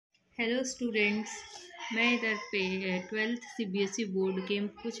Hello students, मैं इधर पे 12th CBSE बोर्ड के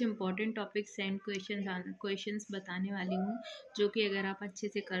कुछ इंपॉर्टेंट टॉपिक्स एंड क्वेश्चंस बताने वाली हूँ, जो कि अगर आप अच्छे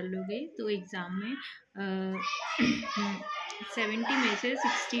से कर लोगे तो एग्ज़ाम में 70 में से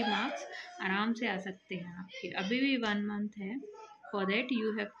 60 मार्क्स आराम से आ सकते हैं आपके। अभी भी 1 मंथ है, for that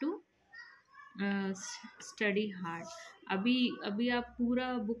you have to study hard. अभी आप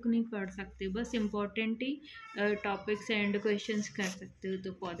पूरा बुक नहीं पढ़ सकते, बस important he topics and questions कर सकते हो,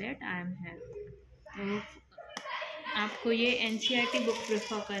 तो for that I am help. तो आपको ये NCERT बुक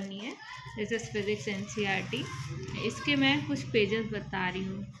प्रेफर करनी है, दिस इज फिजिक्स NCERT। इसके मैं कुछ पेजेस बता रही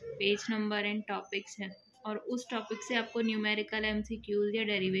हूँ, पेज नंबर एंड टॉपिक्स है, और उस टॉपिक से आपको न्यूमेरिकल MCQs या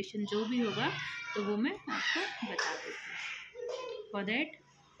डेरिवेशन जो भी होगा तो वो मैं आपको बता देती हूँ। For that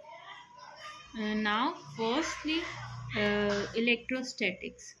now firstly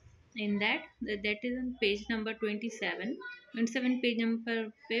electrostatics, in that is on page number 27 page number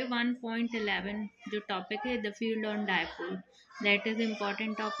पे 1.11 जो टॉपिक है the field on dipole, that is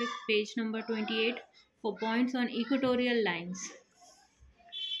important topic. Page number 28 for points on equatorial lines,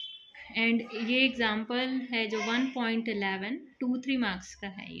 and ये एग्जांपल है जो 1.11 2-3 marks का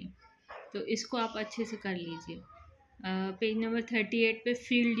है ये, तो इसको आप अच्छे से कर लीजिए। पेज नंबर 38 पे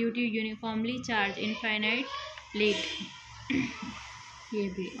field due to uniformly charge infinite plate, ये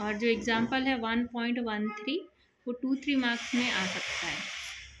भी। और जो एग्जांपल है 1.13 वो 2-3 मार्क्स में आ सकता है।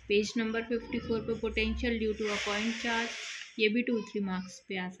 पेज नंबर 54 पे potential due to a point charge, ये भी 2-3 मार्क्स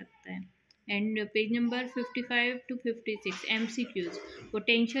पे आ सकता है। And page number 55 to 56 MCQs,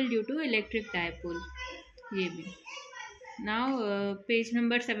 potential due to electric dipole, ये भी। Now page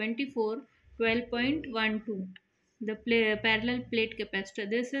number 74 12.12 the parallel plate capacitor,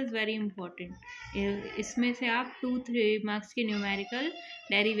 this is very important. इसमें से आप 2-3 मार्क्स के न्यूमेरिकल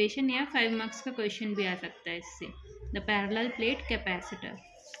डेरिवेशन या 5 मार्क्स का क्वेश्चन भी आ सकता है इससे। The parallel plate capacitor,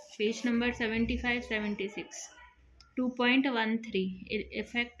 page number 75-76 2.13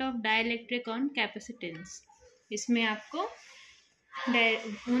 effect of dielectric on capacitance. इसमें आपको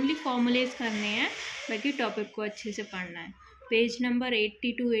ओनली फॉर्मूलेज करने हैं, बाकी टॉपिक को अच्छे से पढ़ना है। Page number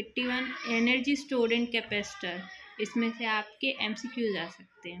 80 to 81 energy stored in capacitor, इसमें से आपके MCQs आ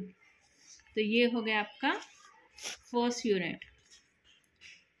सकते हैं। तो ये हो गया आपका फर्स्ट यूनिट।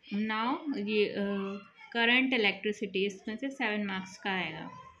 नाउ ये करंट इलेक्ट्रिसिटी, इसमें से 7 मार्क्स का आएगा।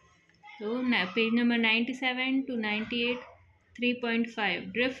 तो page number 97 to 98 3.5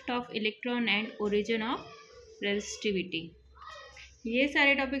 drift of electron and origin of resistivity. ये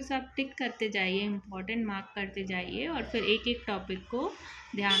सारे टॉपिक्स आप टिक करते जाइए, इम्पॉर्टेंट मार्क करते जाइए, और फिर एक एक टॉपिक को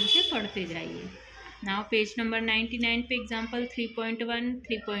ध्यान से पढ़ते जाइए। नाउ पेज नंबर 99 पे एग्जांपल 3.1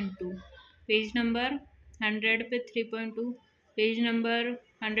 3.2, पेज नंबर 100 पे 3.2, page number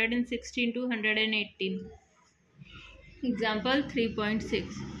 116 to 118 example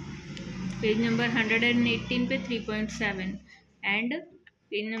 3.6, page number 118 पे 3.7, and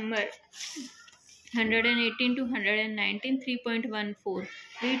page number 118 to 119 3.14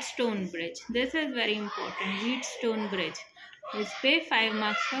 Wheatstone bridge, this is very important. Wheatstone bridge, इस पे 5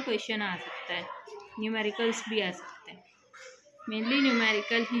 मार्क्स का क्वेश्चन आ सकता है, न्यूमेरिकल्स भी आ सकते हैं, मेनली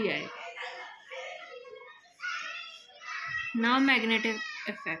न्यूमेरिकल ही आए। Now magnetic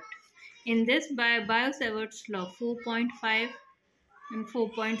effect, in this बायो-सैवर्ट्स law 4.5 and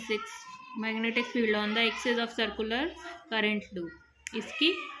 4.6 magnetic field on the axis of circular current loop,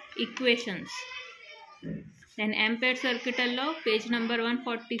 इसकी equations. Then ampere circuital law, page number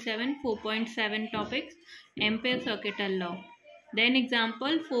 147 4.7 topics, ampere circuital law. Then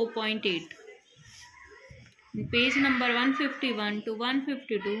example 4.8, page number 151 to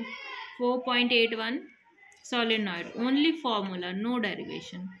 152 4.81 solenoid, only formula, no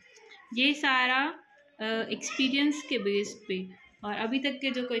derivation। ये सारा experience के base पे और अभी तक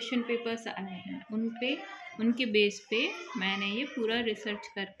के जो क्वेश्चन पेपर्स आए हैं उनके बेस पे मैंने ये पूरा रिसर्च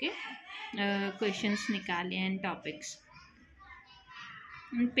करके क्वेश्चंस निकाले हैं, topics.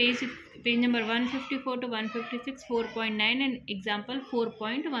 Page number 154 to 156 4.9 and example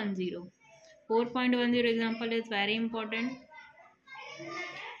 4.10 example is very important.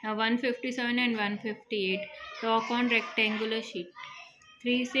 157 and 158 talk on rectangular sheet,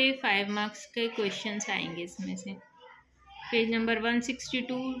 3 से 5 मार्क्स के क्वेश्चंस आएंगे इसमें से। Page number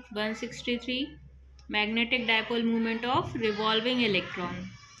 162 163 magnetic dipole movement of revolving electron,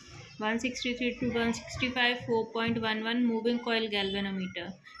 163 to 165 4.11 moving coil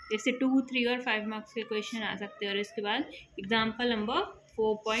galvanometer. इससे 2, 3 और 5 मार्क्स के क्वेश्चन आ सकते हैं। और इसके बाद example number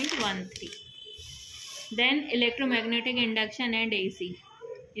 4.13 then electromagnetic induction and AC,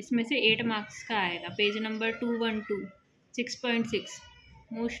 इसमें से 8 मार्क्स का आएगा। Page number 212 6.6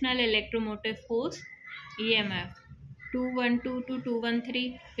 motional electromotive force EMF, 212 to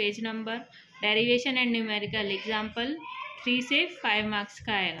 213 page number. Derivation and numerical example 3 से 5 मार्क्स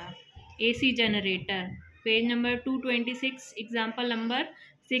का आएगा। AC generator page number 226 example number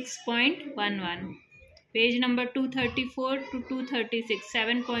 6.11। Page number 234 to 236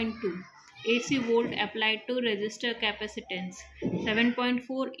 7.2 AC volt applied to resistor capacitance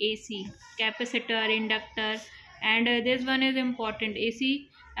 7.4 AC capacitor inductor and this one is important AC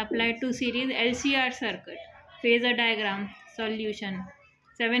applied to series LCR circuit phasor diagram solution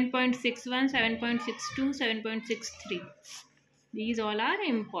 7.61 7.62 7.63 these all are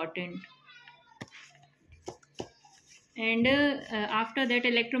important and after that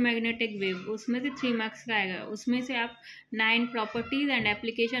electromagnetic wave उसमें से 3 marks का आएगा। उसमें से आप 9 properties and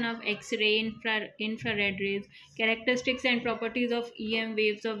application of x ray infrared rays characteristics and properties of EM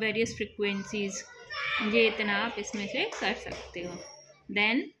waves of various frequencies ये इतना आप इसमें से कर सकते हो।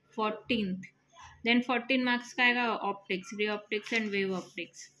 देन 14 मार्क्स का आएगा optics ray optics and wave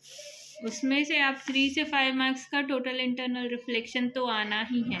optics. उसमें से आप 3 से 5 मार्क्स का टोटल इंटरनल रिफ्लेक्शन तो आना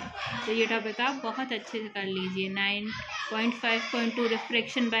ही है, तो ये टॉपिक आप बहुत अच्छे से कर लीजिए। 9.5.2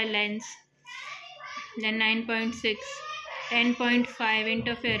 reflection by lens, then 9.6 10.5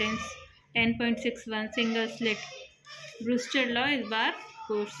 interference, 10.61 single slit. Brewster law इस बार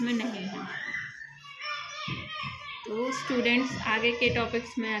कोर्स में नहीं है। तो स्टूडेंट्स आगे के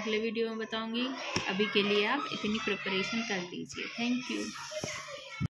टॉपिक्स मैं अगले वीडियो में बताऊंगी। अभी के लिए आप इतनी प्रिपरेशन कर लीजिए। Thank you.